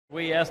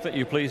We ask that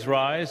you please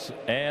rise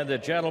and the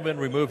gentlemen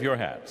remove your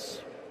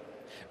hats.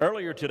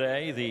 Earlier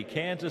today, the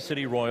Kansas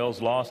City Royals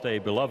lost a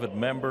beloved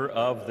member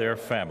of their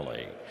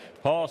family.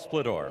 Paul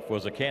Splittorff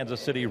was a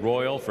Kansas City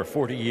Royal for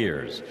 40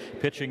 years,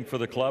 pitching for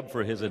the club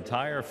for his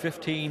entire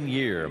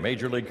 15-year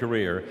Major League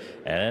career,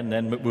 and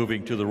then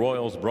moving to the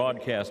Royals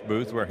broadcast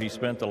booth where he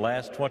spent the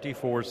last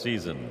 24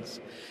 seasons.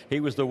 He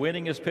was the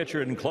winningest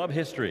pitcher in club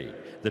history,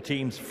 the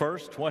team's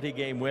first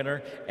 20-game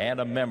winner,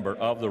 and a member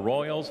of the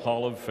Royals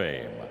Hall of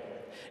Fame.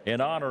 In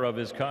honor of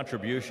his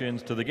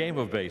contributions to the game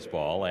of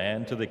baseball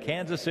and to the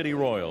Kansas City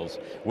Royals,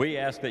 we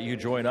ask that you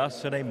join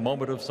us in a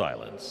moment of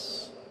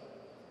silence.